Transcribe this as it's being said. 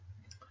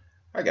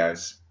Hi,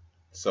 guys.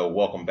 So,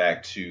 welcome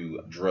back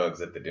to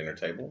Drugs at the Dinner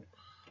Table.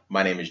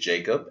 My name is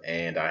Jacob,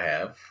 and I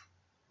have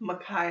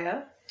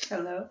Micaiah.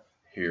 Hello.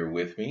 here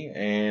with me,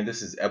 and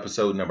this is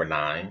episode number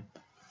 9.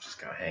 Just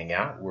gonna hang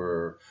out.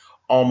 We're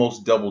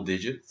almost double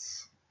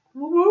digits.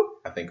 Woo-woo.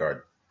 I think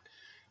our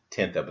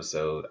 10th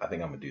episode, I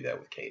think I'm gonna do that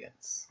with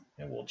Cadence,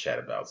 and we'll chat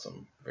about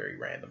some very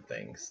random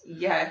things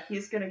Yeah,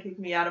 he's gonna kick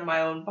me out of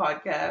my own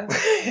podcast.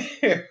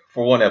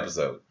 for one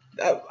episode.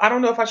 I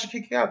don't know if I should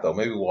kick you out, though.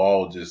 Maybe we'll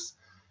all just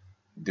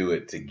do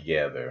it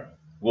together.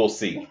 We'll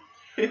see.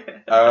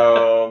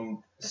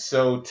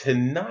 So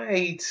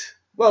tonight,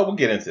 well, we'll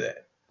get into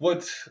that.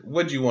 What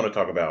do you want to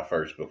talk about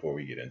first before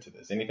we get into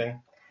this?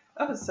 Anything?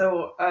 I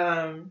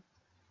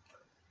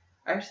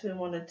actually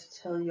wanted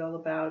to tell you all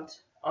about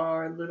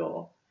our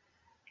little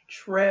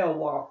trail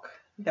walk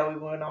that we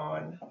went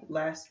on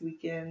last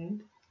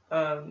weekend.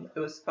 It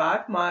was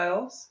 5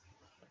 miles.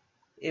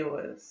 It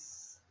was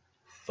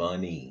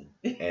Funny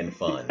and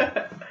fun.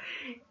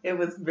 it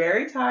was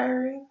very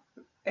tiring,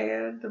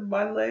 and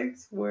my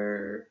legs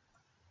were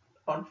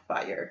on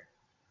fire.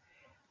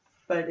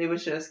 But it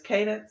was just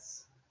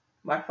Cadence,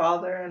 my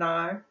father, and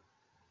I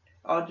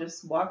all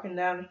just walking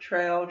down the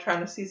trail trying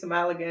to see some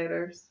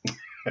alligators.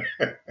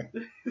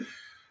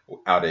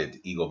 Out at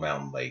Eagle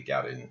Mountain Lake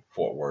out in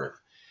Fort Worth.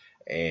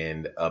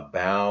 And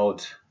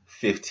about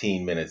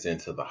 15 minutes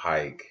into the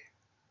hike,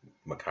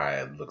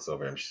 Micaiah looks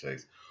over and she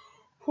says,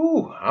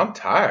 "Whew, I'm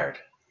tired."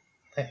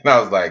 And I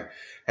was like,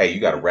 "Hey, you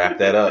got to wrap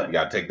that up. You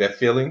got to take that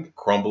feeling,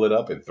 crumble it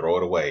up, and throw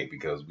it away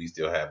because we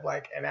still have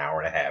like an hour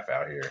and a half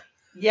out here."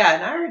 Yeah,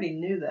 and I already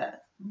knew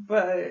that.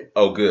 But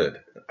Oh,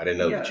 good. I didn't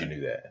know that yeah. you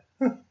knew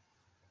that.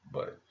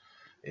 But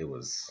it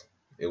was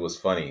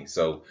funny.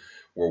 So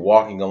we're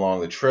walking along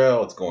the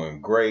trail. It's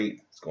going great.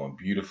 It's going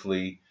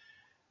beautifully.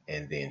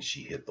 And then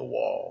she hit the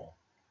wall.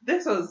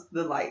 This was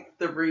the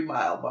 3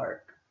 mile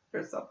mark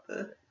or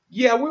something.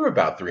 Yeah, we were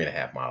about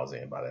 3.5 miles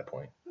in by that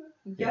point.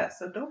 Yeah,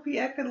 so don't be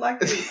acting like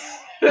it's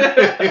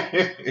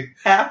What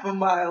half a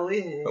mile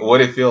in.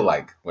 did it feel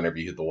like whenever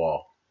you hit the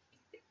wall?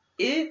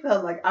 It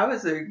felt like I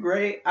was doing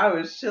great. I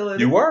was chilling.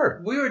 You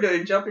were. We were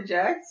doing jumping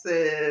jacks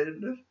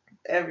and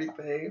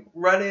everything.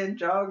 Running,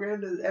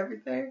 jogging, and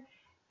everything.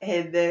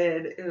 And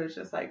then it was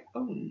just like,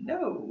 oh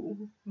no,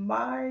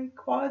 my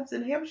quads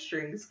and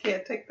hamstrings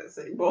can't take this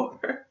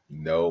anymore.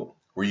 No.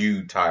 Were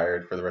you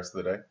tired for the rest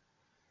of the day?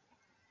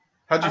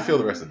 How'd you feel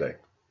the rest of the day?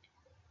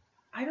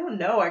 I don't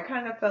know. I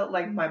kind of felt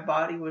like my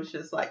body was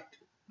just like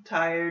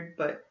tired,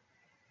 but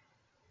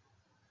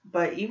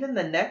even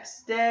the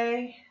next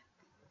day,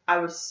 I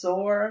was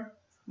sore.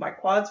 My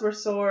quads were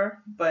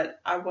sore, but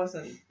I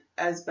wasn't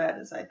as bad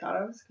as I thought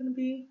I was gonna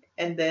be.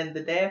 And then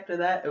the day after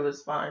that, it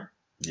was fine.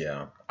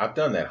 Yeah, I've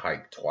done that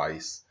hike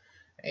twice,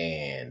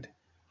 and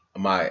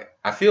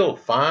I feel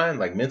fine.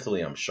 Like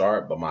mentally, I'm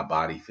sharp, but my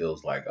body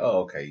feels like,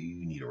 oh, okay,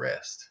 you need a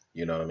rest.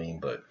 You know what I mean?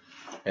 But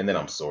and then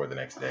I'm sore the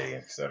next day,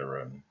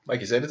 etc. And like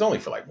you said, it's only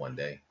for like one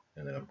day,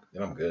 and then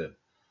I'm good.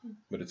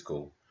 But it's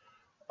cool.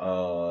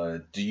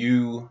 Do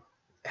you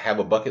have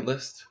a bucket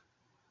list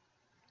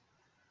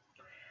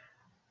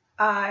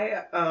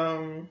I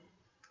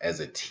as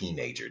a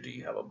teenager? Do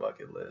you have a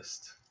bucket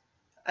list?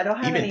 I don't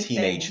have Even anything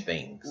teenage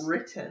things.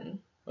 written.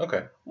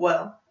 Okay.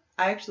 Well,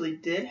 I actually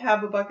did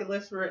have a bucket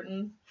list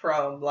written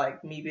from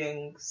like me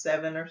being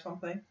 7 or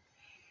something,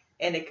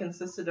 and it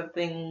consisted of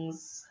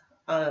things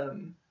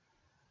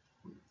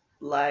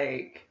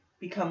like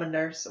become a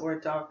nurse or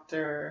a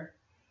doctor,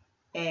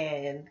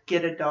 and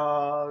get a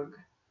dog,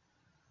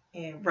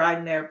 and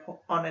ride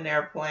on an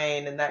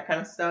airplane, and that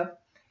kind of stuff.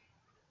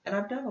 And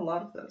I've done a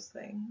lot of those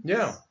things.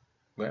 Yeah.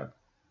 Yeah.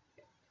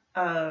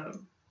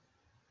 Um,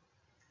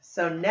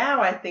 so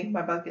now I think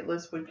my bucket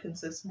list would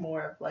consist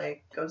more of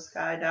like go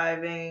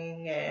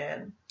skydiving,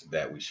 and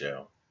That we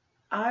shall.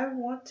 I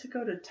want to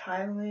go to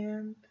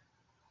Thailand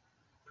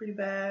pretty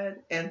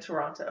bad, and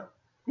Toronto.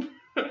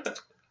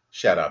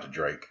 Shout out to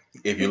Drake.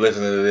 If you're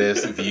listening to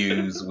this,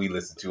 views we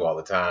listen to all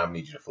the time,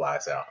 need you to fly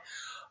us out.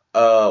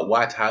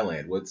 Why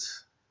Thailand?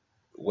 What's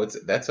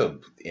that's a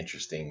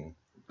interesting,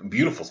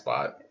 beautiful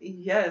spot.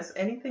 Yes,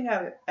 anything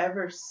I've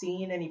ever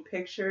seen, any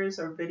pictures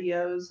or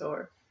videos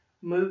or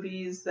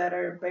movies that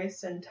are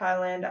based in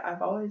Thailand,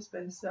 I've always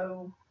been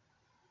so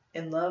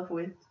in love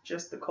with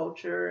just the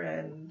culture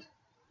and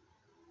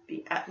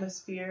the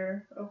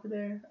atmosphere over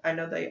there. I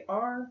know they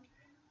are.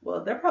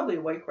 Well, they're probably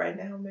awake right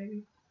now,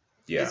 maybe.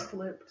 It's Yeah,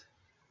 flipped.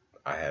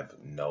 I have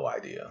no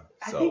idea.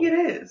 I think it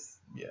So is.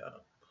 yeah,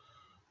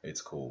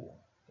 it's cool.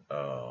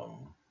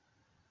 Um,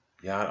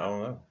 yeah, I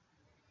don't know.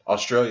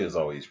 Australia is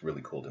always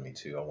really cool to me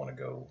too. I want to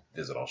go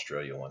visit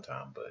Australia one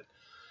time, but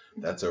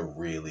that's a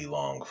really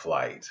long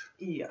flight.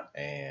 Yeah.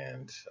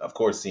 And of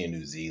course, seeing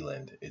New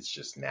Zealand, it's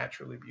just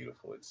naturally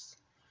beautiful.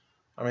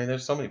 I mean,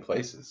 there's so many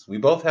places. We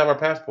both have our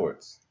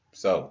passports,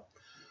 so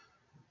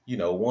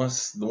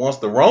once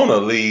the Rona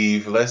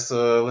leave, let's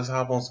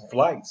hop on some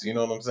flights. You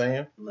know what I'm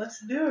saying?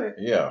 Let's do it.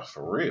 Yeah,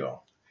 for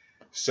real.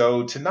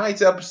 So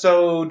tonight's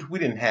episode, we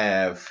didn't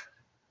have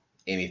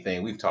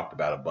anything. We've talked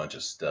about a bunch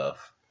of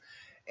stuff,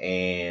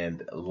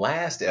 And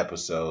last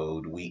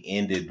episode, we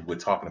ended with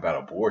talking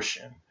about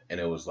abortion. And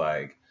it was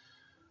like,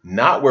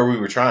 not where we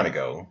were trying to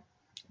go,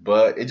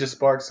 but it just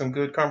sparked some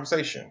good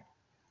conversation.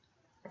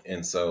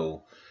 And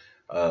so,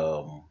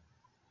 um,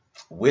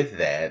 with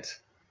that,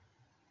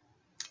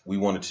 we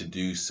wanted to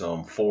do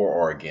some for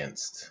or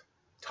against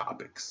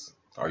topics.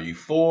 Are you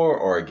for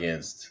or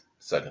against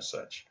such and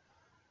such?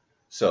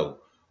 So,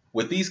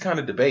 with these kind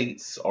of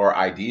debates or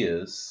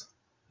ideas,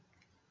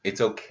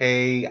 it's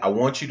okay. I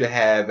want you to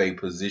have a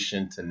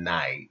position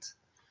tonight.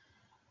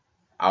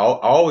 I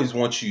always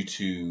want you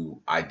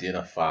to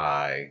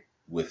identify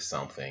with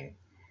something,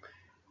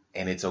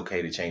 and it's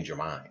okay to change your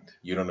mind.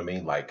 You know what I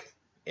mean? Like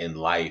in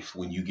life,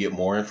 when you get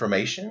more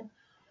information,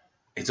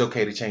 it's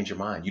okay to change your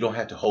mind. You don't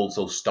have to hold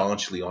so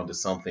staunchly onto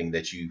something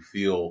that you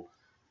feel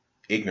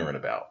ignorant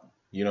about.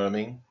 You know what I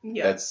mean?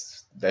 Yeah.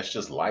 That's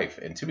just life.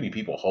 And too many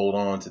people hold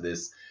on to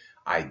this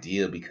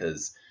idea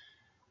because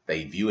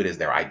they view it as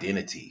their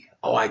identity.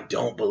 Oh, I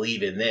don't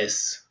believe in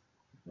this,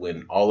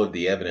 when all of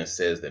the evidence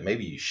says that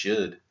maybe you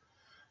should.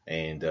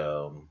 And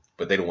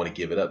but they don't want to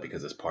give it up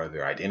because it's part of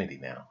their identity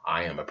now.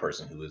 I am a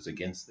person who is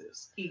against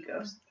this.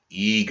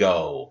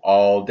 Ego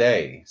all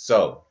day.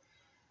 So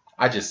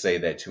I just say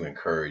that to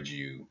encourage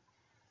you.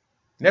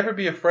 Never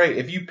be afraid.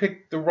 If you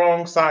pick the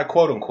wrong side,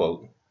 quote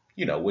unquote,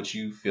 what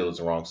you feel is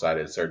the wrong side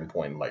at a certain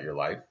point in your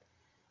life,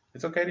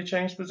 it's okay to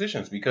change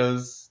positions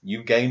because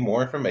you've gained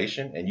more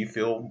information and you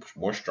feel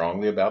more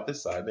strongly about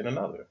this side than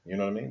another. You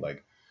know what I mean?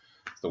 Like,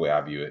 it's the way I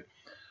view it.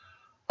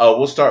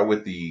 We'll start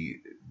with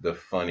the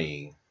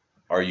funny.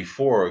 Are you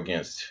for or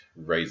against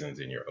raisins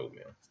in your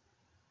oatmeal?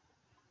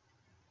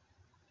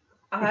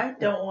 I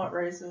don't want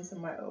raisins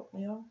in my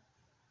oatmeal.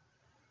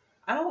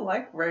 I don't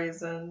like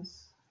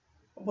raisins.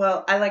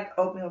 Well, I like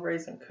oatmeal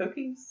raisin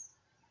cookies.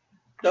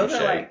 Those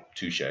are like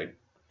touche.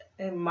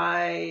 And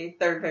my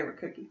third favorite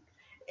cookie.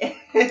 I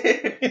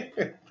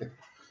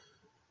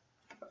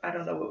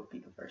don't know what would be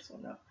the first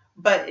one though.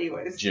 But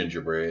anyways,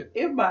 gingerbread.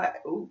 In my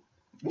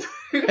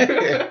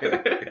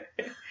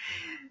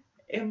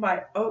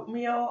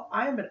oatmeal,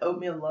 I am an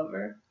oatmeal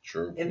lover.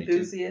 True.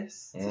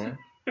 Enthusiast.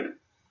 Mm-hmm.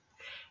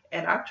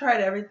 And I've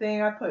tried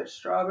everything. I put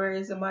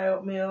strawberries in my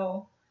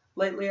oatmeal.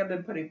 Lately I've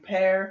been putting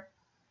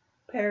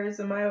pears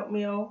in my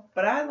oatmeal.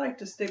 But I like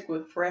to stick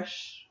with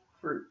fresh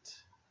fruit.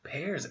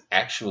 Pears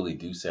actually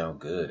do sound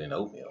good in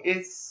oatmeal.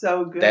 It's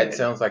so good. That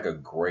sounds like a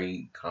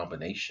great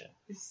combination.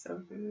 It's so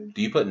good.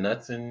 Do you put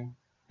nuts in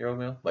your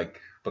oatmeal?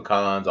 Like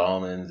pecans,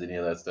 almonds, any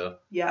of that stuff?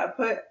 Yeah, I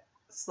put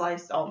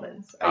sliced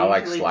almonds. I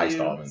like sliced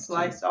almonds.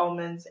 Sliced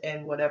almonds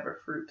and whatever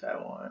fruit I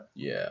want.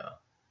 Yeah,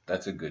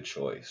 that's a good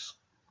choice.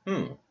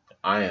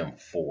 I am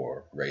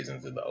for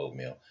raisins in the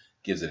oatmeal.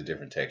 Gives it a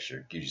different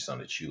texture. Gives you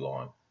something to chew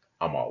on.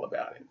 I'm all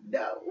about it.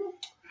 No.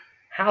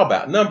 How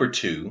about number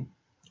 2?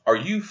 Are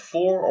you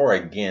for or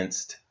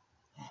against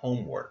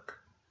homework?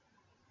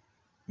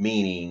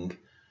 Meaning,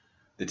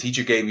 the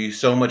teacher gave you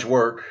so much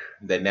work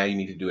that now you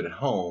need to do it at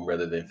home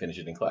rather than finish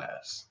it in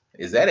class.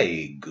 Is that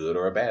a good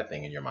or a bad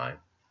thing in your mind?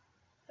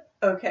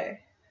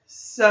 Okay.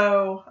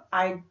 So,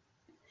 I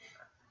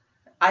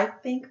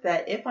think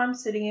that if I'm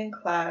sitting in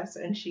class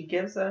and she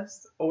gives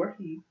us, or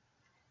he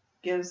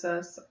gives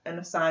us an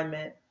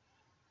assignment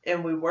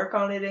and we work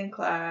on it in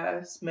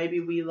class,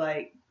 maybe we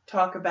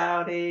talk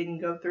about it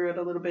and go through it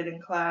a little bit in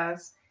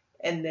class,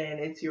 and then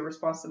it's your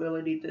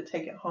responsibility to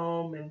take it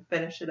home and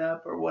finish it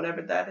up or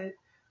whatever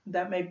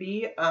that may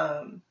be.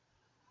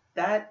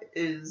 That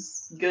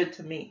is good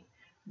to me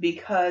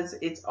because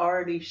it's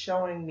already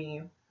showing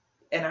me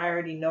and I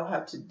already know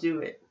how to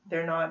do it.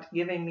 They're not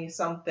giving me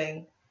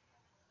something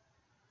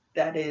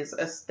that is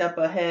a step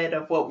ahead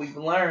of what we've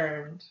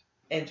learned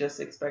and just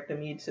expecting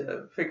me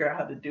to figure out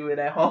how to do it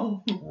at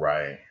home.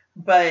 Right.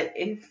 But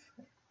if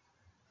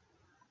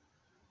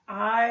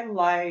I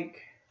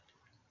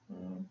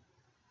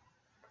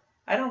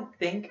don't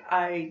think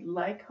I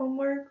like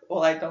homework.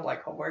 Well, I don't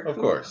like homework. Of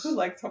course. Who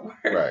likes homework?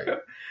 Right.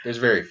 There's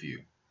very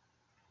few.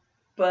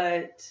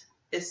 But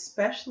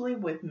especially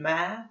with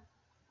math,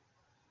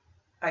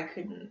 I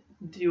couldn't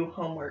do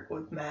homework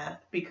with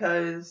math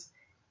because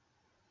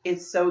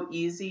it's so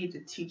easy to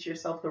teach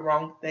yourself the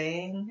wrong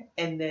thing.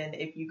 And then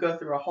if you go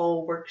through a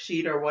whole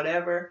worksheet or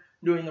whatever,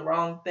 doing the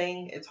wrong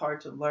thing, it's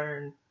hard to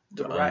learn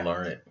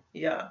unlearn it.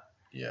 Yeah.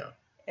 Yeah.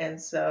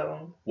 And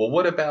so... Well,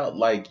 what about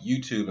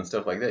YouTube and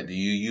stuff like that? Do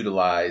you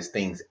utilize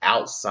things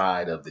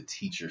outside of the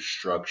teacher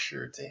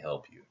structure to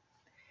help you?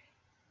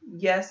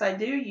 Yes, I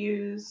do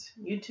use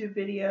YouTube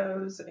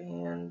videos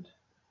and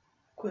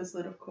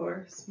Quizlet, of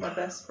course, my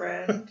best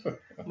friend,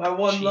 my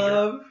one Cheater.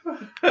 love.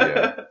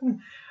 Yeah.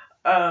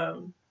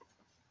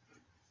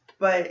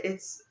 But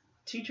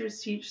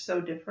teachers teach so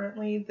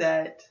differently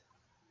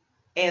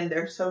and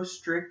they're so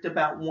strict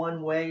about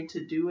one way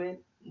to do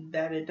it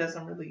that it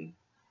doesn't really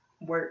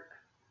work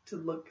to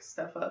look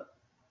stuff up.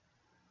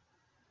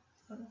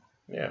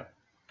 Yeah.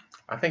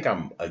 I think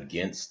I'm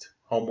against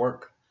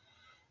homework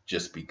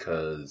just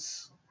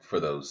because for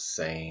those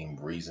same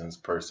reasons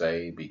per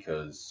se,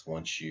 because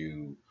once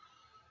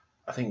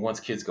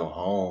kids go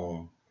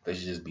home, they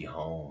should just be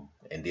home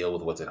and deal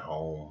with what's at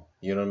home.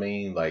 You know what I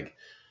mean? Like,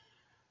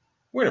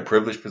 we're in a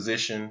privileged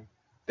position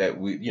that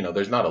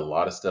there's not a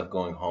lot of stuff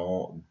going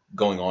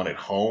on at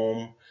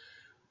home,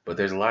 but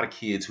there's a lot of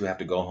kids who have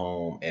to go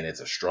home and it's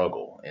a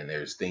struggle. And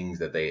there's things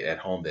that they at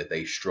home that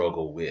they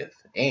struggle with.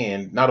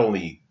 And not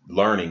only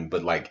learning,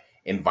 but like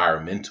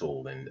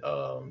environmental and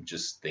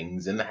just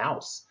things in the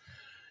house.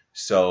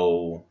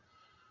 So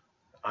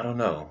I don't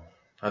know.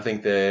 I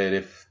think that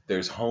if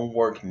there's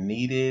homework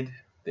needed,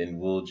 then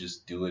we'll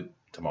just do it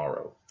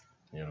tomorrow.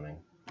 You know what I mean?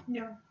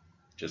 Yeah.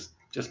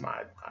 Just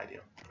my idea.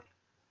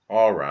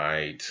 All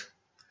right.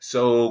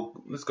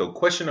 So let's go.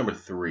 Question number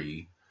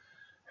 3.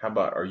 How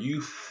about, are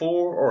you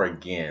for or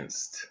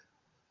against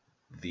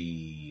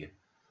the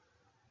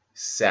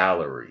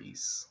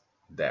salaries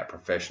that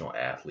professional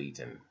athletes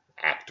and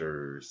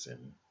actors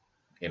and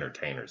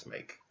entertainers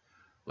make?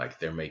 Like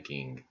they're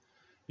making,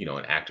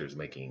 an actor's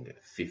making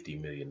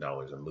 $50 million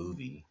a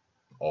movie,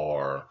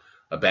 or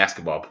a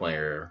basketball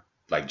player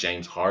like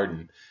James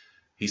Harden,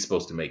 he's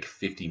supposed to make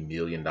 $50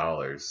 million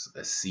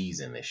a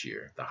season this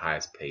year, the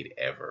highest paid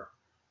ever.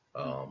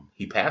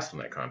 He passed on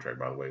that contract,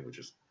 by the way, which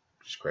is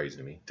just crazy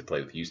to me, to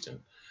play with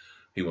Houston.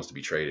 He wants to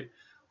be traded.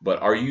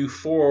 But are you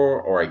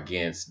for or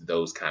against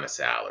those kind of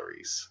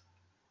salaries?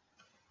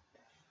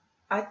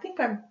 I think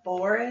I'm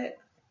for it.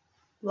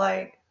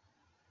 Like,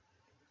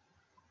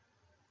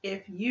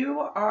 if you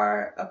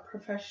are a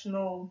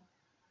professional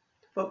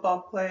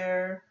football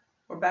player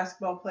or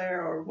basketball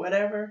player or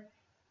whatever,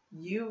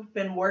 you've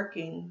been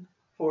working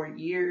for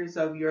years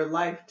of your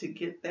life to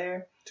get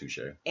there. Touche.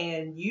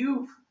 And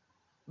you've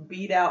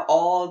beat out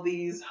all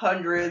these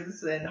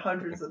hundreds and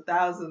hundreds of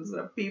thousands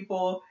of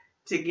people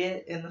to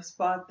get in the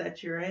spot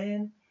that you're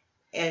in.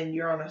 And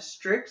you're on a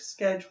strict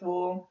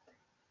schedule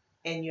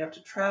and you have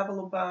to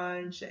travel a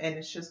bunch, and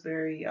it's just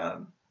very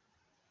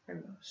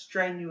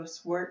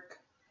strenuous work.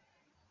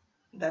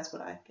 That's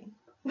what I think.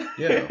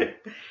 Yeah.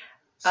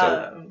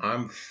 So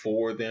I'm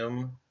for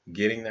them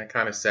getting that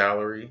kind of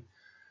salary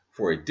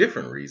for a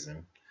different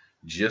reason,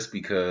 just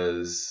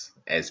because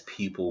as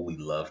people, we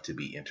love to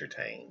be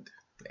entertained.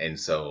 And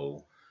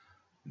so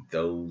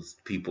those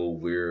people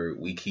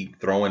we keep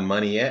throwing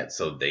money at,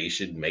 so they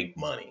should make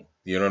money.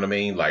 You know what I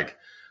mean? Like,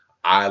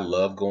 I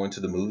love going to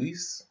the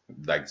movies.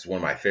 Like, it's one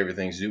of my favorite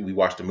things to do. We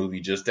watched a movie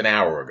just an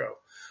hour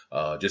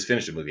ago. Just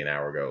finished a movie an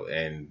hour ago.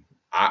 And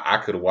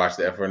I could have watched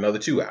that for another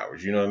 2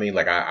 hours. You know what I mean?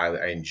 Like,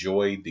 I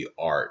enjoy the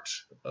art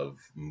of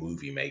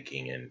movie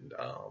making and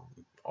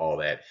all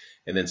that.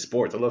 And then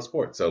sports. I love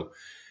sports. So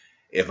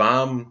if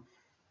I'm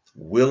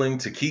willing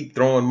to keep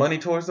throwing money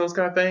towards those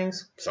kind of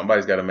things,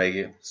 somebody's got to make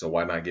it. So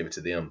why not give it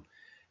to them?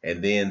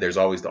 And then there's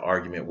always the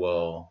argument,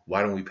 well,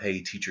 why don't we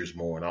pay teachers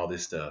more and all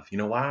this stuff? You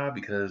know why?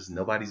 Because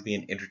nobody's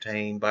being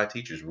entertained by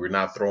teachers. We're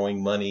not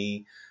throwing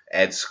money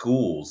at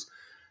schools.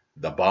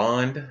 The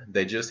bond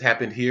that just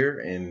happened here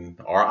in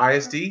our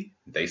ISD,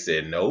 they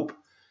said nope.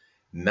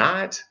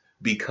 Not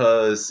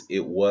because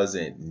it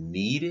wasn't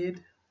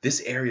needed.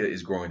 This area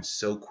is growing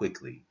so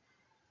quickly,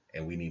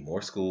 and we need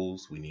more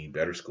schools. We need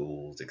better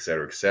schools, et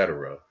cetera, et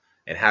cetera.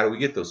 And how do we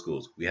get those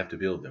schools? We have to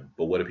build them.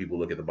 But what do people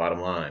look at the bottom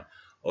line?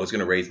 Oh, it's going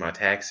to raise my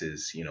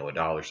taxes,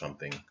 $1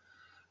 something.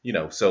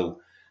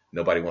 So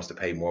nobody wants to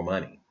pay more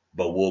money.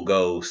 But we'll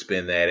go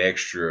spend that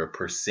extra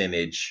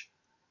percentage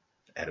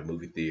at a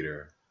movie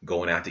theater,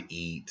 going out to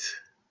eat,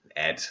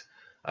 at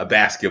a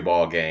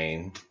basketball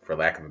game, for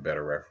lack of a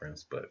better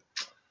reference. But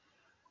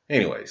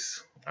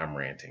anyways, I'm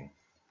ranting.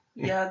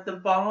 Yeah, the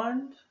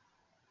bond,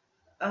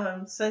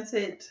 since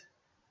it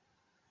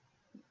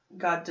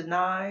got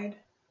denied,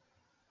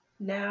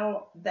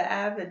 now the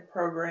AVID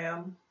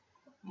program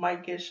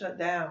might get shut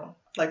down.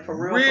 Like, for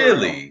real.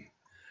 Really?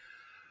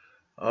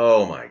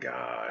 Oh my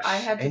gosh. I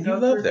had to and go you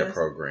love through that this,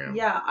 program.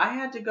 Yeah, I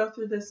had to go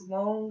through this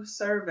long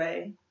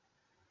survey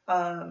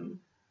of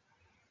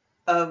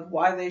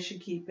why they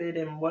should keep it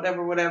and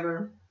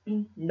whatever.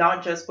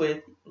 Not just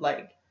with,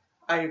 like,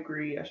 I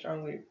agree, I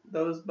strongly,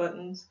 those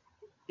buttons.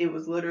 It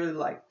was literally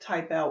like,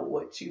 type out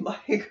what you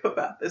like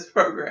about this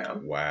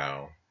program.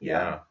 Wow.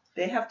 Yeah.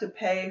 They have to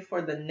pay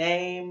for the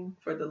name,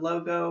 for the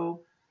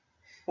logo,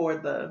 for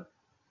the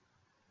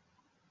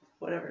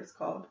whatever it's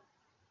called,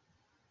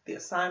 the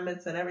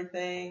assignments and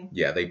everything.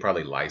 Yeah, they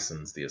probably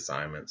license the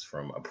assignments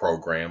from a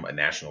program, a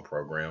national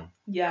program.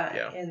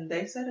 Yeah, and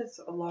they said it's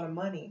a lot of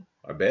money.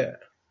 I bet.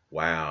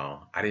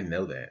 Wow, I didn't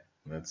know that.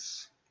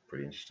 That's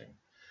pretty interesting.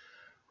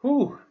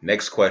 Whew.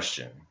 Next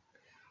question.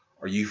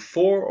 Are you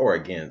for or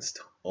against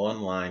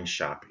online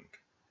shopping?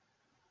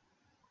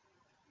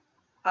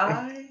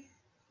 I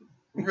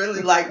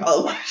really like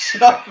online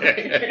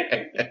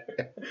shopping.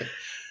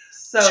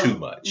 So, too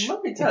much.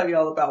 Let me tell you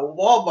all about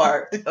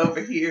Walmart over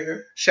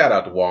here. Shout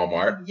out to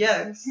Walmart.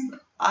 Yes.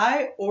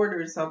 I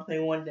ordered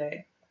something one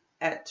day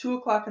at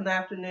 2:00 in the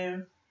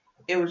afternoon.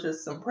 It was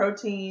just some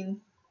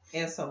protein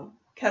and some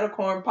kettle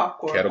corn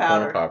popcorn powder. Kettle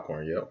corn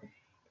popcorn, yep.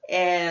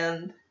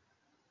 And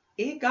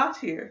it got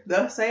here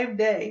the same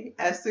day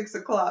at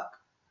 6:00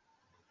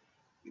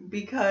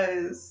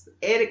 because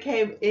it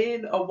came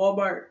in a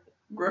Walmart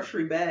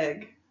grocery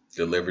bag.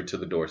 Delivered to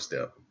the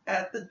doorstep.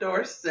 At the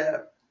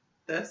doorstep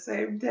the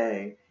same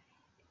day.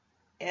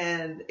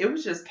 And it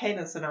was just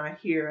Cadence and I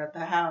here at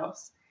the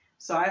house.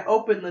 So I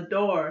opened the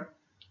door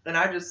and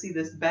I just see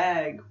this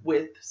bag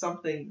with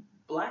something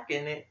black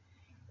in it.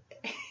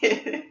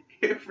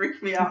 It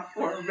freaked me out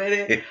for a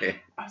minute.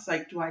 I was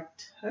like, do I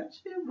touch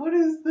it? What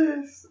is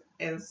this?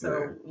 And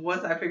so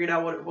once I figured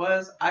out what it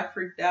was, I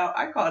freaked out.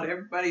 I called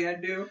everybody I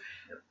knew.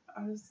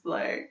 I was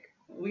like,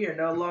 we are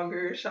no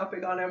longer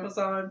shopping on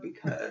Amazon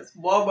because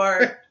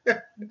Walmart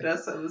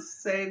does the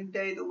same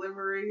day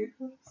delivery.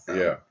 So.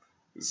 Yeah.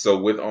 So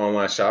with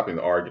online shopping,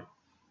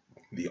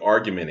 the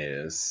argument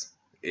is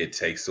it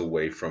takes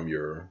away from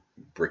your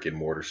brick and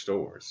mortar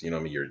stores. You know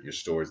what I mean? Your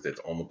stores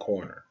that's on the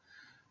corner.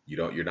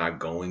 You're not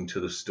going to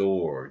the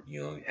store,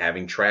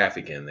 having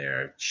traffic in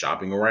there,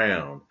 shopping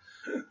around.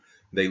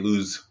 They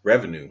lose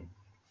revenue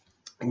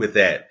with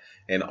that.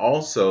 And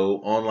also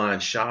online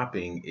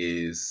shopping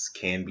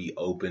can be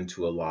open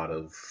to a lot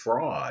of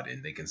fraud,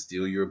 and they can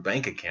steal your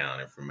bank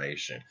account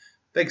information.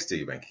 They can steal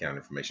your bank account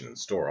information in the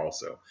store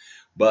also.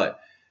 But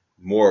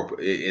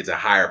it's a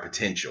higher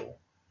potential.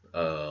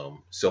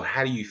 So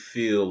how do you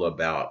feel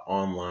about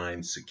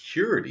online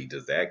security?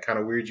 Does that kind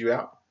of weird you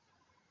out?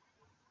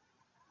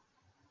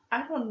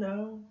 I don't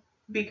know,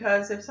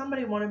 because if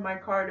somebody wanted my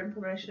card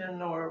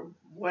information or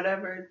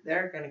whatever,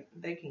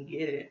 they can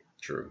get it.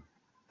 True.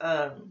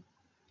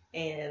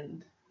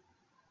 And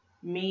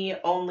me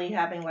only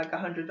having like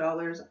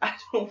 $100, I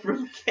don't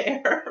really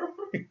care.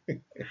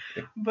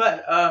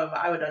 But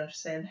I would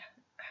understand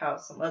how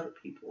some other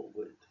people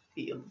would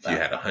feel about if you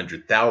had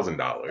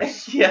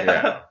 $100,000.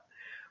 Yeah.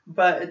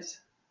 But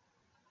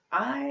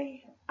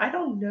I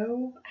don't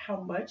know how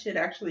much it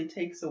actually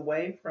takes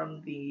away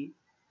from the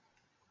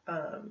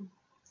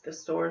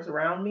stores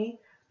around me,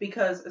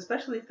 because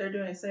especially if they're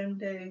doing same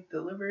day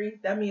delivery,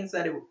 that means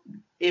that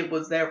it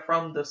was there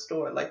from the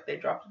store, like they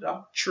dropped it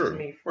off to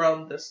me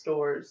from the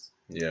store's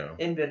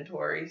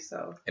inventory.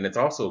 So, and it's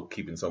also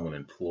keeping someone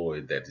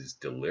employed that is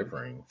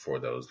delivering for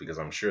those, because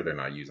I'm sure they're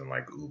not using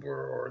like Uber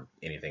or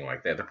anything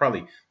like that. They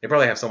probably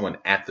have someone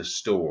at the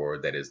store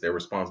that is their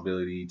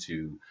responsibility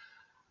to,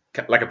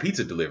 like a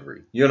pizza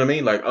delivery. You know what I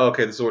mean? Like, oh,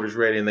 okay, this order's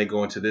ready, and they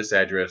go into this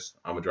address.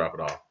 I'm gonna drop it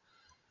off.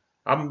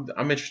 I'm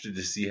interested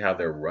to see how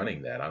they're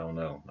running that. I don't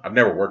know. I've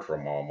never worked for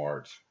a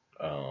Walmart,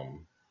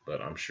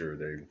 but I'm sure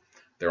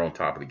they're on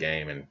top of the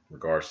game in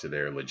regards to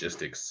their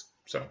logistics.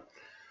 So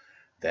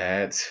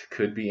that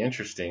could be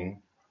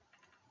interesting.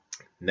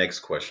 Next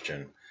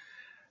question.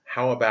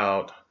 How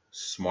about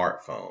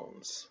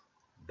smartphones?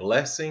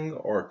 Blessing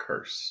or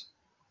curse?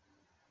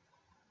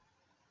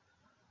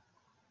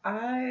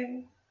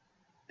 I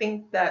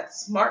think that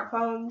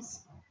smartphones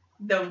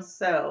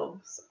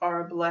themselves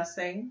are a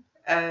blessing,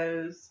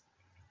 as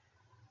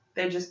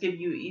they just give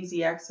you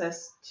easy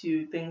access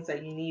to things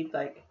that you need.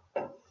 Like,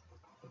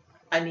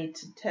 I need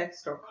to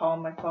text or call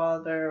my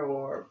father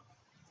or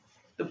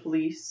the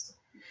police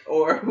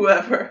or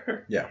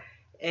whoever. Yeah.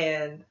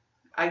 And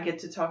I get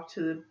to talk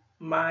to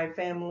my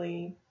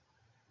family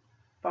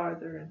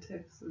farther in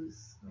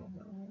Texas.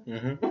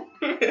 Mm-hmm.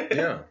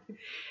 Yeah.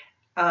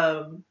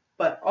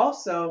 But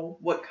also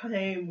what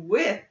came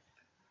with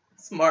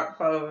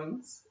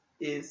smartphones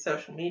is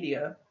social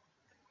media.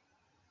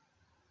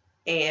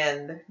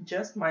 And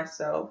just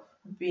myself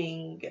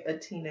being a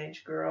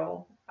teenage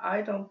girl,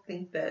 I don't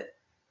think that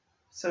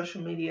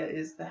social media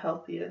is the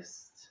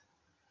healthiest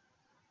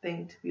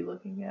thing to be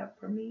looking at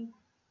for me.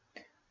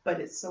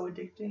 But it's so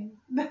addicting.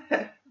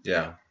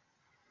 Yeah.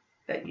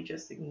 That you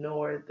just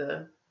ignore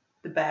the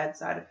bad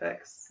side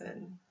effects.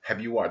 And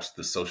have you watched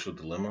The Social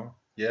Dilemma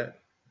yet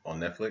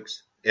on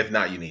Netflix? If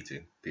not, you need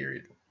to.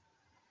 Period.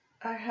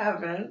 I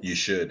haven't. You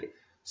should.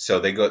 So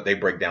they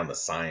break down the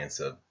science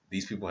of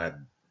these people have.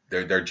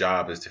 Their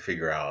job is to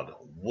figure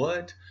out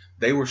what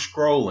they were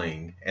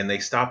scrolling and they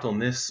stopped on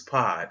this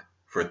spot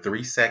for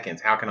 3 seconds.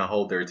 How can I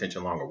hold their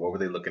attention longer? What were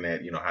they looking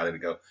at? How did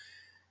it go?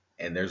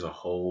 And there's a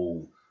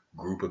whole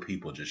group of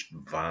people just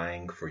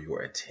vying for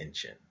your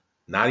attention.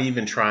 Not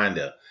even trying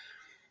to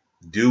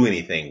do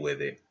anything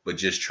with it, but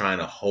just trying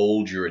to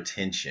hold your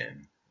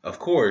attention. Of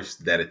course,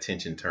 that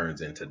attention turns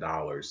into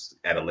dollars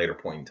at a later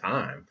point in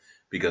time,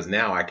 because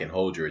now I can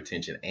hold your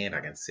attention and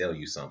I can sell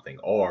you something,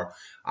 or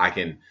I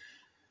can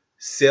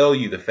sell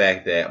you the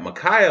fact that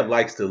Micaiah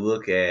likes to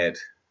look at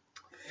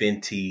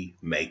Fenty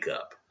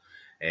makeup.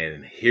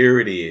 And here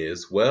it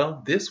is.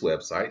 Well, this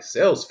website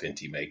sells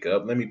Fenty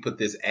makeup. Let me put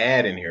this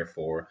ad in here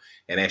for her.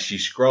 And as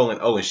she's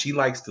scrolling, and she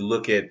likes to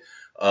look at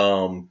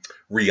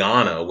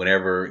Rihanna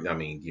whenever,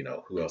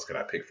 who else could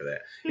I pick for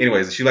that?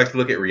 Anyways, she likes to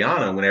look at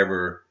Rihanna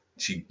whenever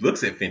she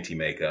looks at Fenty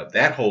makeup.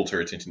 That holds her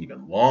attention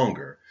even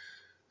longer.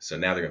 So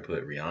now they're going to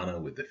put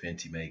Rihanna with the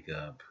Fenty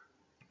makeup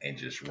and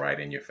just right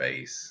in your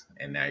face.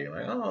 And now you're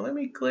like, oh, let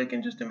me click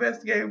and just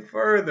investigate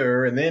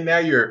further. And then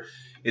now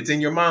it's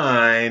in your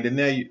mind. And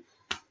now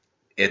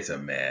it's a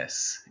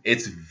mess.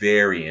 It's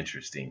very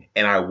interesting.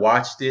 And I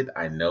watched it.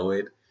 I know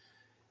it.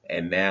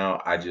 And now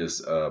I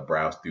just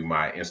browse through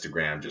my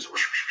Instagram, just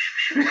whoosh,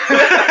 whoosh, whoosh,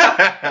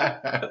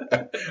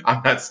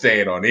 I'm not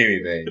staying on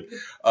anything.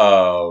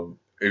 I'm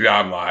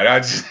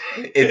lying.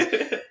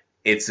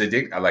 It's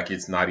addictive. Like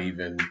it's not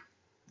even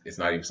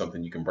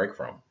something you can break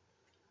from.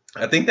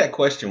 I think that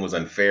question was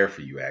unfair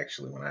for you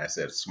actually when I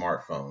said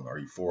smartphone. Are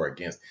you for or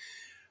against?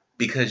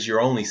 Because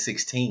you're only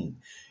 16.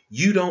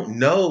 You don't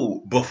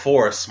know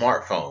before a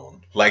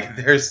smartphone. Like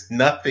there's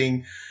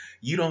nothing.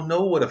 You don't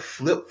know what a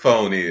flip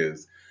phone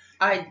is.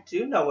 I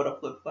do know what a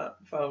flip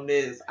phone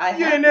is.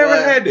 You ain't never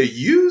had to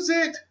use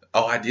it?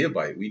 Oh, I did,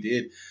 buddy. We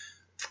did.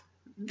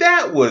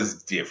 That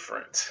was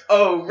different.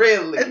 Oh,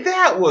 really? And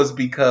that was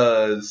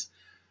because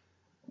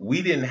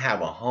we didn't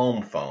have a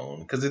home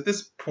phone. Because at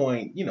this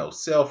point,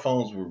 cell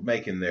phones were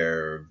making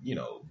their,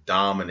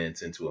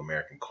 dominance into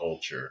American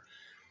culture.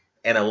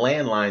 And a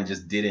landline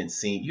just didn't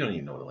seem, you don't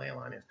even know what a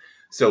landline is.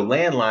 So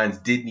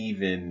landlines didn't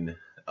even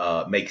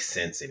make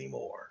sense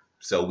anymore.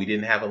 So we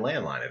didn't have a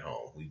landline at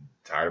home. We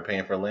tired of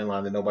paying for a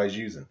landline that nobody's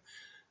using.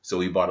 So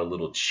we bought a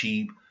little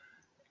cheap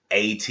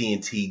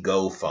AT&T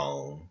Go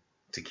phone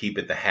to keep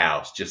at the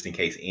house just in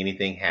case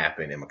anything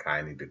happened and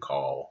Makai needed to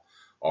call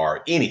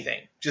or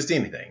anything, just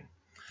anything.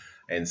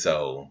 And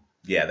so,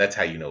 yeah, that's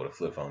how you know what a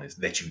flip phone is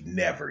that you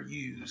never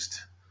used.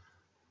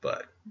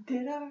 But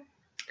did I?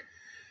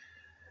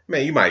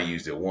 Man, you might have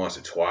used it once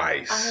or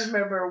twice. I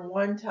remember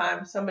one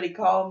time somebody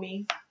called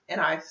me and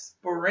I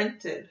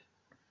sprinted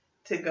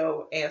to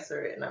go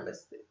answer it and I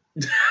missed it.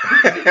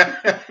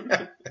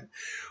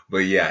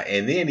 But yeah,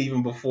 and then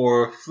even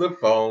before flip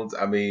phones,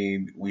 I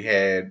mean, we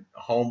had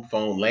home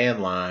phone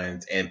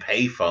landlines and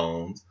pay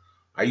phones.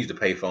 I used to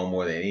pay phone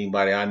more than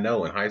anybody I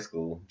know in high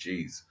school.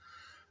 Jeez.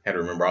 Had to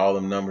remember all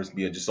them numbers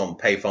being just on the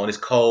pay phone. It's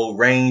cold,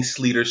 rain,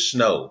 sleet, or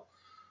snow.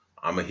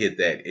 I'm going to hit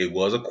that. It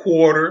was a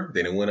quarter,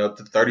 then it went up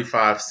to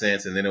 35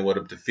 cents, and then it went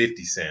up to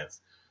 50 cents.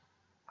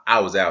 I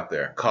was out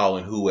there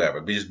calling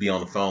whoever, just be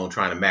on the phone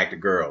trying to mac the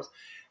girls.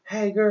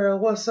 Hey, girl,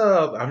 what's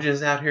up? I'm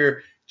just out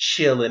here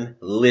chilling,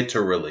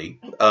 literally.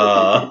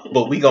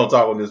 But we going to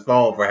talk on this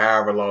phone for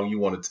however long you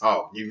want to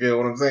talk. You feel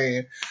what I'm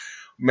saying?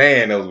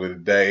 Man, those were the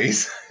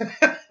days.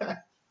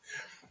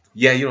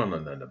 Yeah, you don't know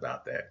nothing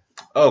about that.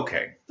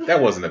 Okay,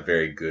 that wasn't a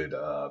very good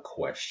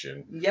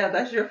question. Yeah,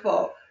 that's your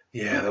fault.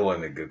 Yeah, that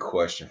wasn't a good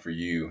question for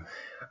you.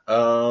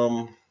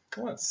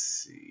 Let's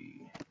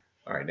see.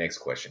 All right, next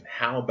question.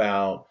 How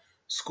about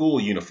school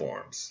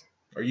uniforms?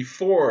 Are you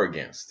for or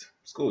against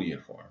school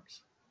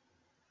uniforms?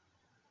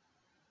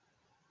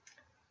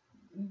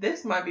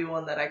 This might be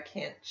one that I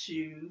can't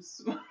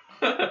choose.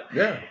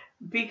 Yeah.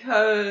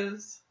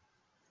 Because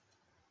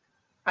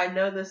I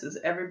know this is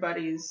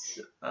everybody's,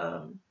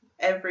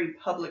 every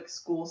public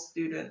school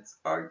student's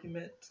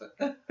argument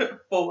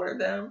for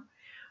them.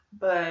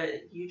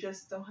 But you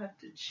just don't have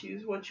to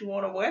choose what you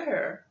want to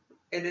wear.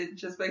 And it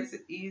just makes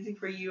it easy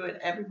for you and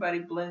everybody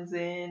blends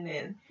in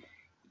and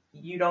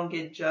you don't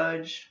get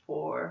judged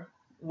for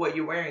what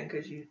you're wearing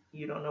because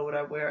you don't know what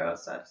I wear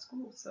outside of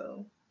school.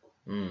 So,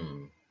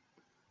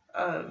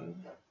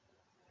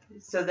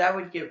 so that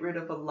would get rid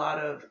of a lot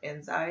of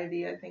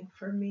anxiety, I think,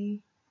 for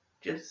me.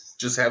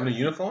 Just having a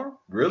uniform?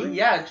 Really?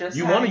 Yeah, just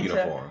you want a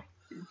uniform.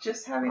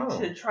 Just having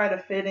to try to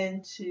fit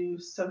into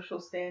social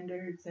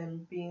standards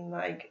and being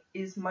like,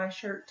 is my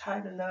shirt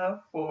tight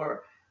enough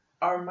or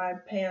are my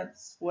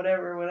pants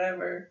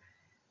whatever?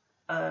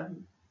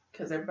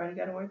 Because everybody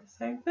got to wear the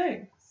same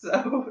thing.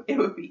 So it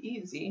would be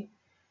easy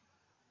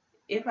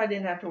if I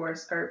didn't have to wear a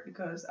skirt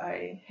because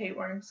I hate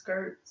wearing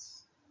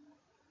skirts.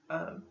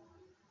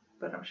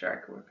 But I'm sure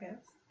I could wear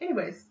pants.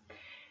 Anyways,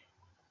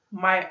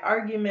 my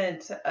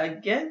argument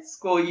against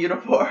school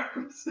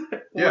uniforms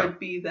would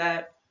be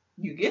that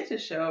you get to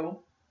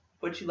show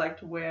what you like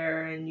to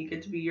wear and you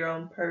get to be your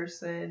own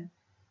person,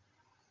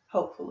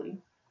 hopefully.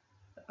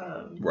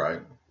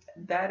 Right.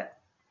 That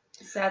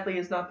sadly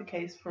is not the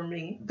case for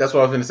me. That's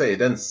what I was going to say. It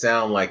doesn't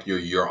sound like you're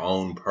your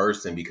own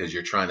person because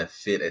you're trying to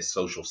fit a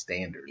social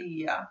standard.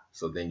 Yeah.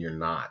 So then you're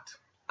not.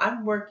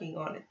 I'm working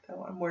on it,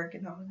 though. I'm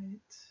working on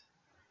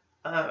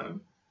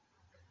it.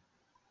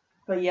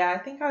 But yeah, I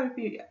think I would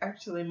be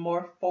actually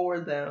more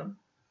for them.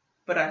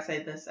 But I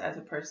say this as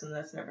a person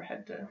that's never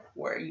had to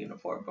wear a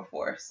uniform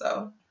before,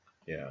 so.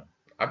 Yeah.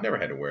 I've never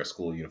had to wear a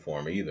school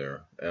uniform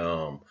either.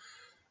 And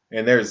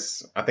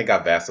I think I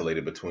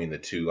vacillated between the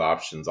two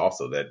options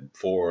also, that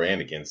for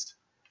and against.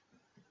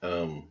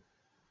 I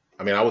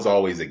mean, I was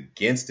always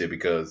against it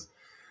because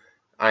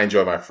I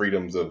enjoy my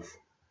freedoms of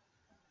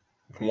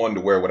wanting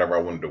to wear whatever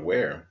I wanted to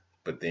wear.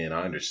 But then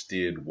I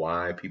understood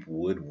why people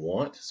would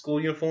want school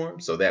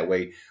uniforms. So that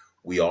way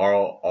we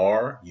all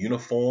are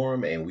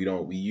uniform and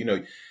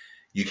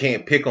you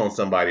can't pick on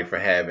somebody for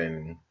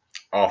having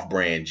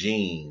off-brand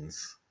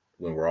jeans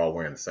when we're all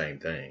wearing the same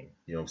thing.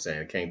 You know what I'm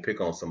saying? Can't pick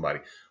on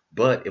somebody.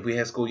 But if we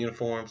had school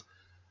uniforms,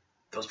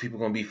 those people are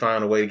going to be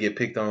finding a way to get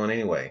picked on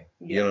anyway.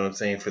 Yeah. You know what I'm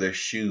saying? For their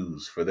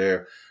shoes, for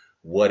their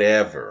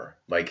whatever.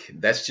 Like,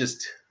 that's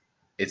just,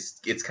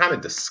 it's kind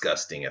of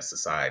disgusting as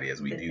society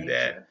as we do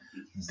that.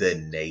 The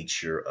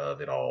nature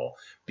of it all.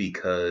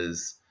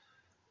 Because,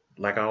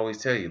 like I always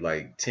tell you,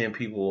 like 10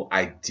 people,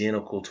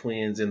 identical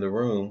twins in the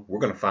room, we're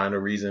going to find a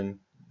reason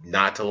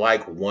not to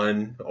like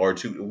one or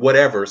two,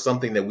 whatever,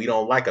 something that we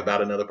don't like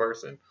about another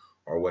person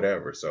or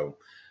whatever. So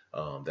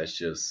that's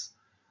just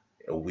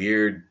a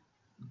weird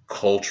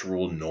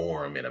cultural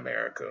norm in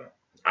America.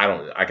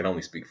 I can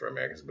only speak for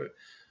Americans, but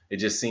it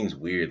just seems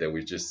weird that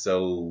we're just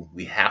so,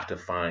 we have to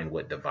find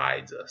what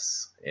divides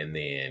us and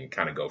then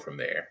kind of go from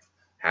there.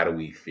 How do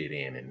we fit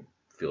in and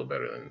feel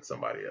better than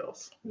somebody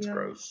else? It's Yeah.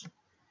 gross.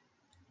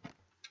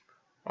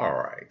 All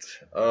right.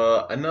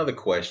 Another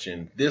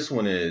question. This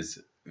one is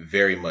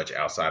very much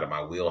outside of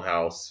my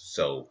wheelhouse.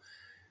 So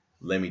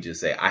let me just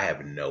say I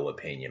have no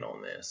opinion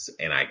on this.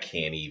 And I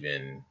can't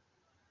even,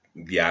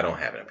 yeah, I don't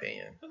have an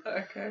opinion.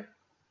 Okay.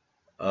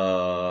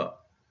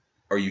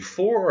 Are you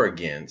for or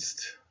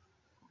against,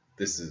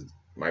 this is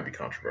might be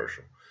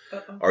controversial.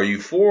 Uh-oh. Are you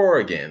for or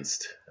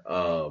against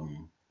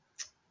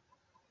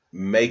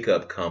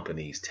makeup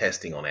companies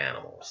testing on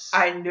animals?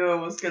 I knew it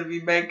was gonna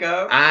be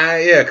makeup.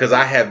 Yeah, because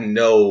I have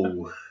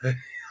no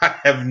I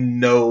have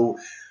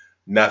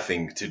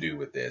nothing to do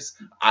with this.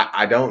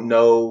 I don't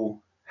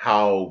know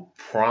how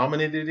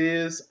prominent it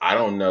is. I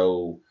don't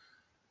know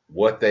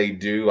what they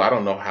do. I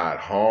don't know how it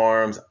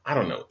harms. I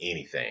don't know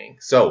anything.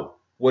 So,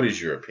 what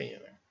is your opinion?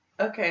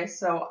 Okay,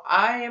 so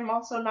I am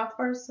also not the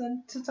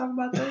person to talk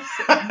about this,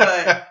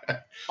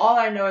 but all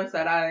I know is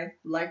that I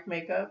like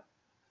makeup.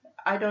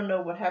 I don't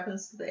know what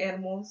happens to the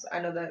animals.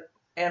 I know that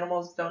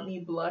animals don't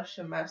need blush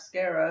and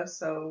mascara,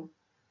 so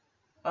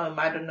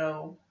I don't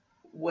know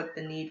what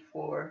the need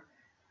for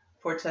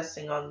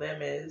testing on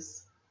them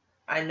is.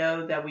 I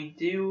know that we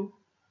do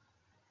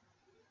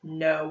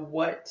know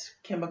what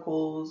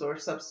chemicals or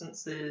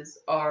substances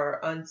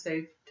are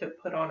unsafe to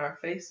put on our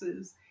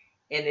faces.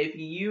 And if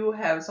you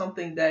have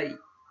something that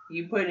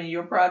you put in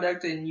your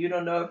product and you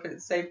don't know if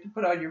it's safe to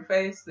put on your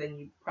face, then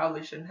you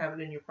probably shouldn't have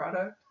it in your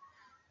product.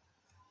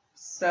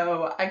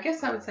 So I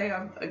guess I would say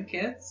I'm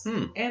against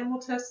animal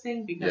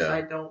testing because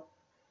I don't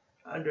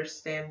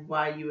understand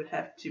why you would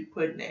have to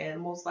put an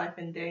animal's life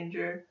in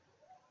danger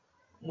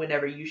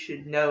whenever you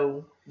should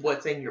know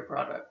what's in your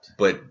product.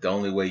 But the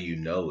only way you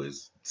know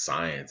is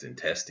science and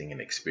testing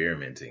and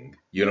experimenting.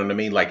 You know what I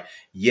mean? Like,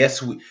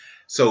 yes,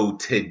 so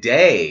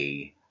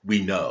today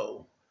we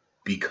know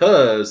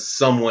because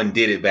someone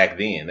did it back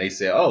then. They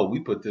said, "Oh, we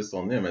put this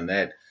on them," and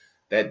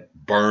that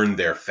burned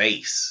their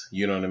face.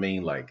 You know what I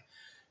mean? Like,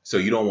 so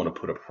you don't want to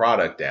put a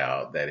product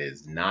out that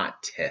is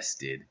not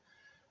tested,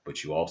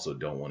 but you also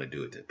don't want to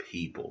do it to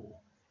people.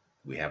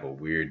 We have a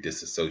weird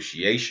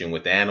disassociation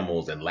with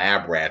animals and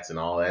lab rats and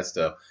all that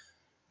stuff.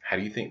 How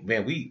do you think,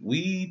 man,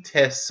 we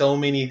test so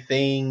many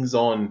things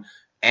on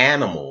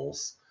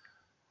animals.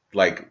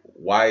 Like,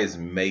 why is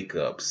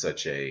makeup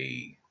such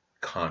a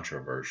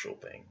controversial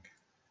thing?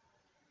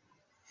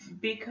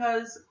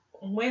 Because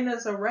when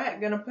is a rat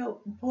gonna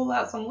pull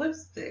out some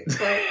lipstick?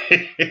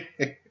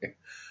 Like,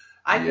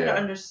 I can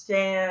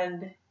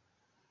understand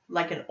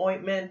like an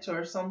ointment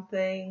or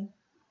something.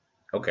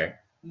 Okay.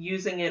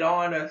 Using it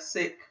on a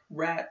sick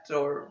rat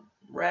or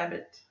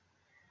rabbit,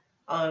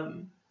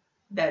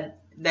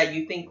 that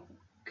you think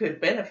could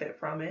benefit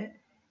from it.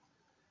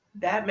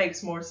 That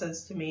makes more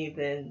sense to me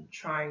than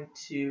trying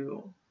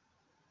to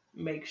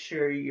make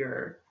sure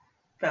your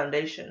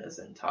foundation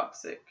isn't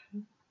toxic.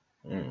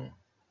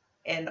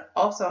 And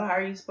also, how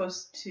are you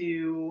supposed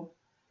to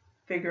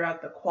figure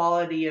out the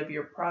quality of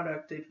your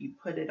product if you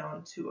put it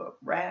onto a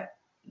rat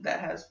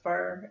that has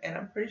fur? And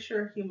I'm pretty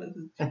sure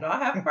humans do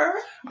not have fur.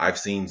 I've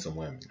seen some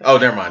women. Oh,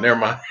 never mind.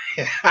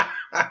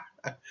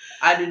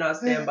 I do not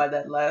stand by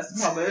that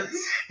last comment.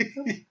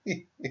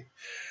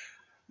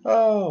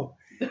 Oh,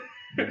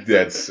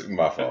 that's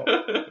my fault.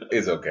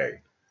 It's okay.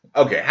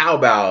 Okay, how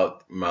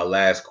about my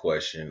last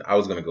question? I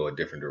was going to go a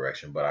different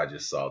direction, but I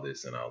just saw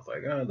this and I was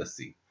like, oh, let's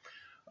see.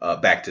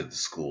 Back to the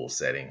school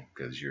setting,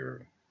 because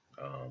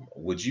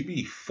would you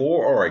be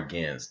for or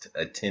against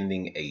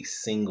attending a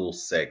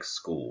single-sex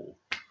school?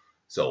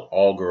 So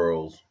all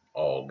girls,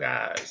 all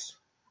guys.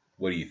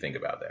 What do you think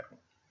about that?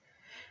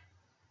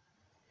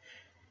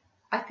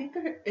 I think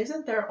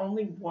isn't there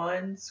only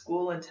one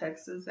school in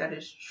Texas that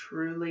is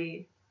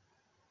truly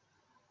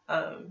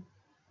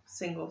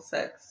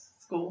single-sex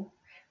school.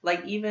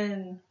 Like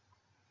even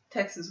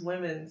Texas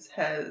Women's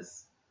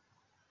has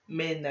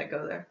men that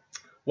go there.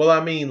 Well,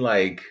 I mean,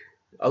 like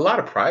a lot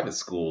of private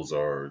schools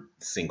are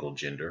single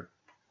gender,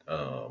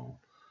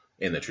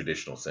 in the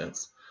traditional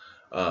sense.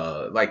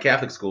 Like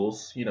Catholic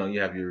schools, you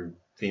have your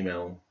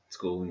female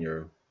school and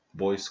your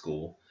boys'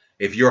 school.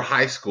 If your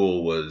high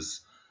school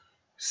was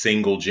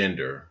single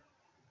gender,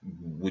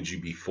 would you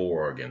be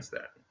for or against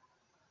that?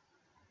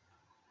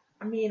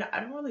 I mean, I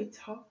don't really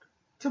talk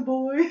to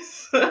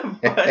boys, but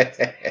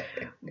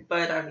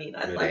I mean,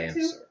 I'd like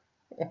to.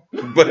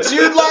 But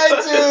you'd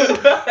like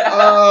to.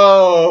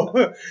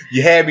 Oh,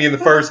 you had me in the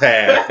first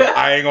half.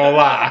 I ain't gonna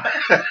lie.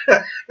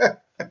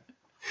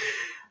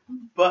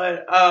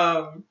 But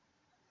I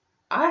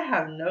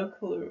have no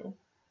clue.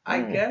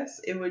 I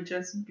guess it would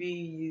just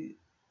be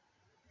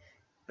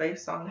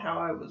based on how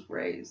I was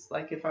raised.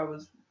 Like if I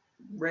was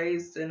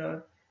raised in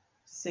a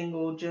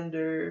single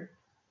gender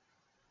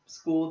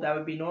school, that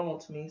would be normal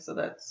to me, so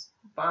that's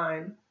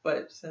fine.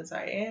 But since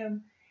I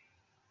am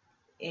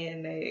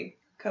in a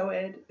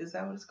co-ed, is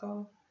that what it's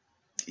called?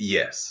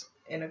 Yes.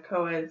 In a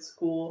co-ed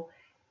school,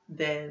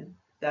 then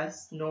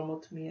that's normal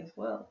to me as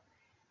well.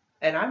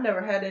 And I've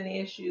never had any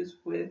issues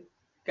with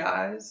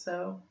guys,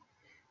 so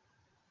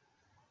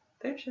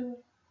they're chilling.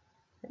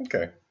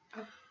 Okay.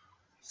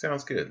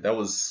 Sounds good. That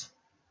was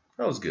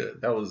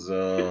good. That was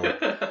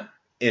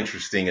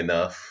interesting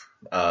enough.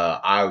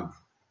 I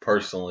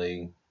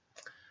personally,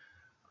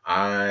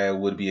 I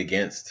would be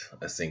against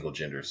a single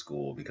gender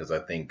school because I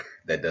think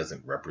that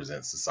doesn't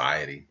represent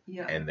society.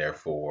 Yeah. And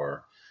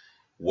therefore,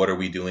 what are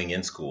we doing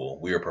in school?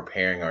 We are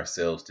preparing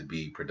ourselves to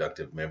be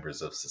productive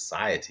members of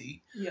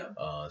society. Yeah.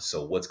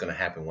 So what's going to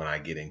happen when I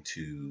get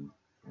into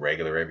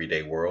regular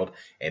everyday world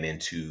and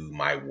into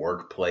my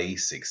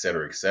workplace, et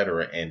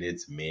cetera, and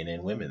it's men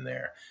and women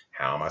there?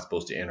 How am I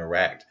supposed to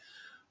interact?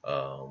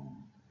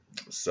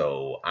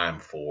 So I'm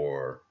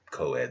for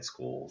co-ed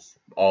schools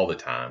all the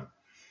time.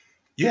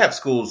 You have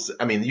schools,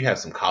 I mean, you have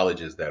some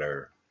colleges that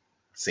are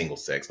single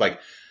sex, like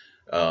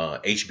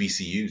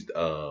HBCUs,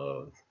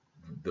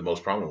 the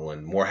most prominent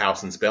one,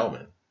 Morehouse and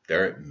Spelman.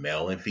 They're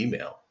male and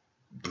female,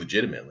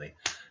 legitimately.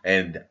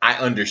 And I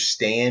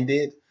understand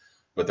it,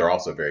 but they're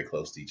also very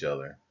close to each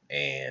other.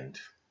 And,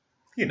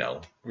 you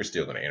know, we're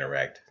still going to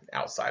interact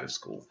outside of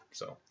school.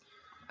 So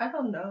I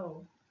don't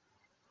know.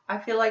 I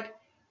feel like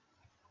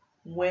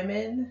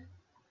women,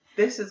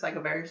 this is like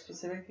a very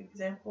specific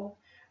example,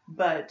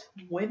 but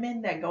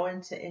women that go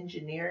into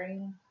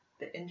engineering,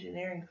 the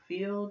engineering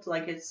field,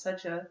 like it's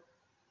such a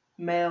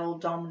male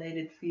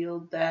dominated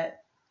field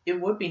that it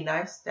would be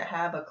nice to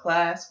have a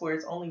class where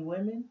it's only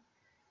women.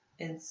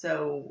 And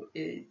so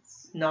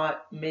it's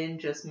not men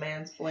just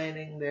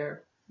mansplaining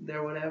their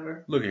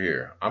whatever. look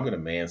here, I'm going to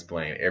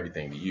mansplain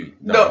everything to you.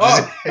 No,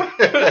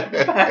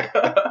 Back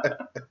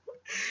up.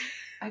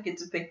 I get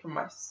to think for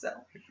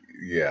myself.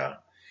 Yeah.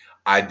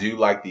 I do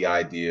like the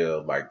idea,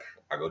 like,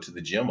 I go to the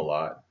gym a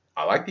lot.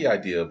 I like the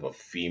idea of a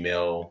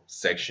female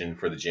section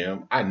for the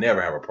gym. I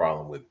never have a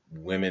problem with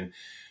women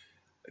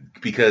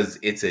because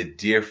it's a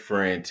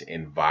different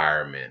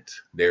environment.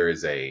 There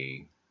is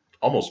a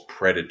almost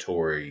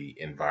predatory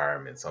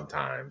environment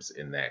sometimes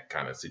in that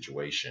kind of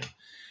situation.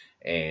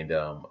 And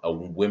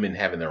women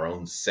having their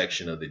own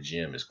section of the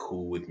gym is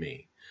cool with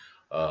me,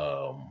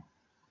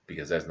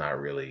 because that's not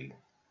really,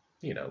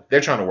 you know,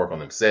 they're trying to work on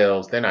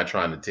themselves. They're not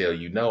trying to tell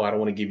you, no, I don't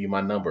want to give you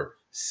my number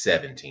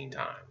 17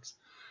 times.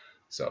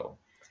 So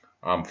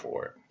I'm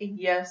for it.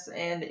 Yes,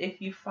 and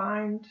if you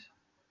find,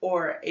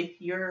 or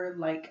if you're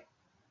like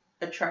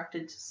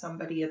attracted to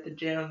somebody at the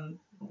gym,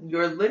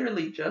 you're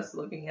literally just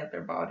looking at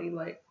their body.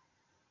 Like,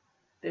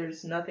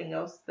 there's nothing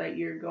else that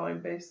you're going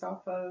based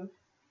off of.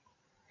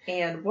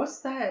 And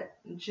what's that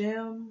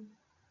gym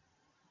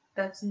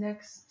that's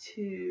next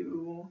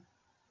to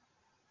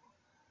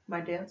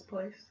my dance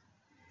place?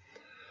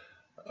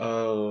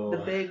 Oh, The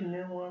big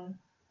new one.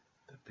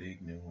 the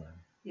big new one.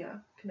 Yeah,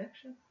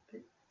 Connection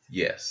Fitness.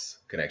 Yes,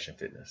 Connection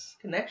Fitness.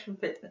 Connection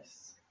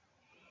Fitness.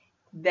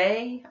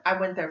 I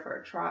went there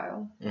for a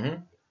trial.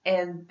 Mm-hmm.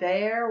 And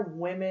their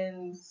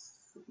women's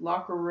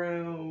locker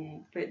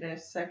room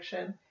fitness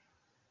section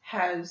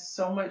has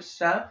so much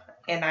stuff.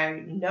 And I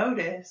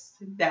noticed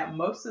that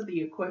most of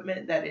the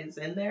equipment that is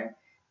in there,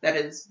 that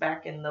is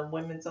back in the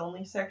women's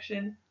only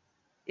section,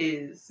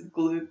 is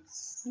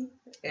glutes.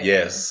 And,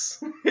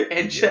 Yes.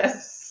 And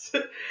chest.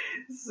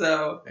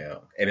 So. Yeah,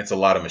 and it's a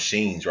lot of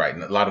machines, right?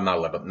 Not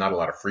a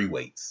lot of free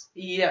weights.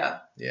 Yeah.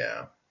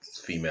 Yeah, it's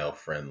female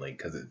friendly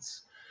because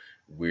it's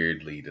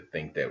weirdly to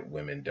think that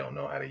women don't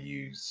know how to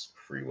use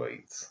free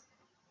weights.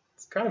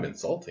 It's kind of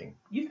insulting.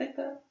 You think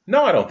that?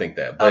 No, I don't think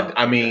that. But Oh,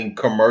 I mean,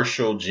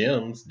 commercial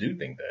gyms do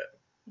think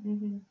that.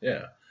 Mm-hmm.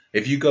 Yeah.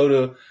 If you go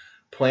to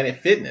Planet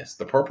Fitness,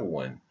 the purple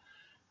one,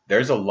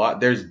 there's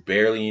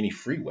barely any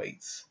free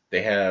weights.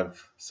 They have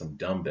some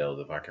dumbbells,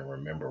 if I can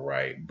remember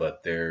right,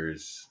 but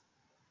there's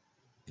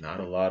not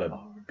a lot of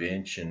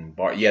bench and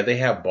bar. Yeah, they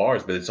have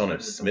bars, but it's on a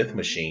Smith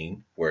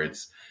machine where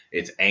it's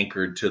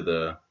anchored to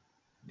the,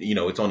 you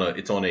know, it's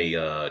on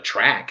a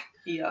track.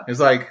 Yeah.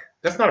 It's like,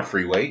 that's not a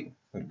free weight.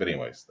 But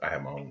anyways, I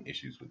have my own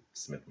issues with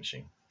Smith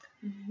machine.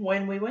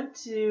 When we went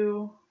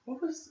to,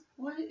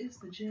 what is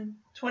the gym?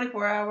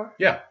 24 Hour?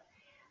 Yeah.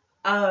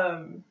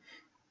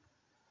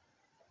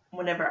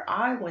 Whenever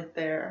I went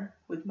there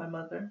with my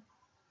mother,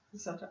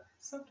 sometimes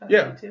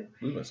Yeah. me too.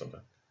 We went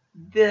sometime.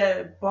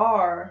 The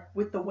bar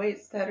with the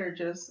weights that are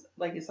just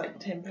like, it's like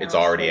 10 pounds. It's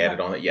already added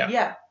on it. Yeah.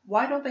 Yeah.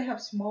 Why don't they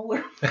have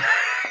smaller?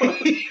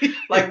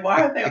 Like,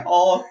 why are they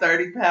all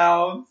 30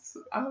 pounds?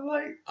 I'm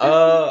like, this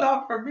is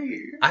not for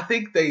me. I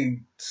think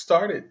they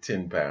start at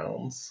 10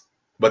 pounds,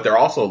 but they're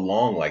also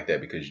long like that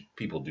because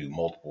people do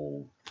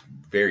multiple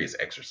various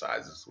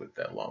exercises with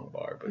that long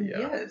bar. But yeah.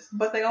 Yes,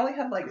 but they only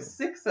have like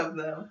 6 of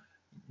them.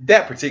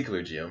 That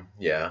particular gym,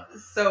 yeah.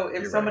 So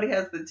if somebody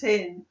has the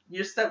 10,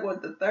 you're stuck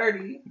with the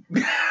 30,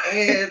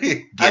 and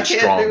Get I can't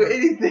stronger. do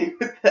anything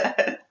with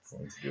that.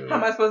 That's good. How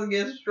am I supposed to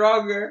get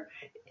stronger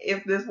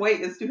if this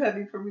weight is too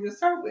heavy for me to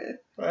start with?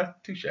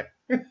 Touche.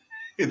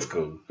 It's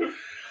cool.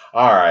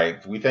 All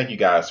right. We thank you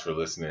guys for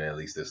listening at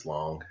least this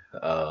long.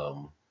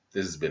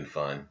 This has been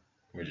fun.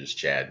 We're just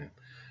chatting.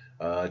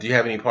 Do you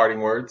have any parting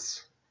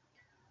words?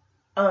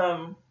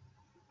 I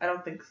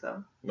don't think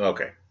so.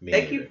 Okay.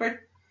 Thank you for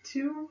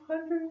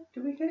 200.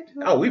 Did we get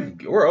 200? Oh,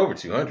 we're over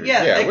 200.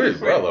 Yeah, we're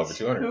well over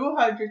 200.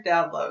 200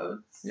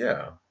 downloads.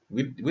 Yeah.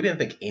 We didn't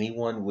think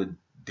anyone would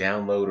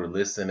download or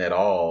listen at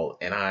all,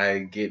 and I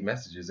get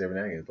messages every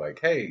now and again. It's like,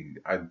 hey,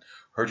 I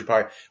heard your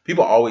podcast.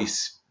 People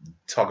always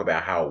talk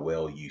about how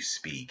well you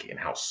speak and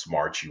how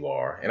smart you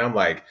are, and I'm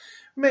like,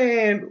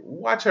 man,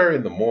 watch her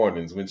in the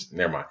mornings.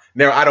 Never mind.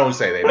 I don't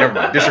say that. Never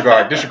mind.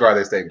 Disregard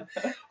that statement.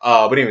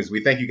 But anyways,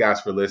 we thank you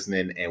guys for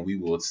listening, and we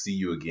will see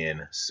you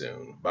again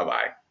soon.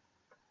 Bye-bye.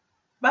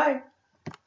 Bye.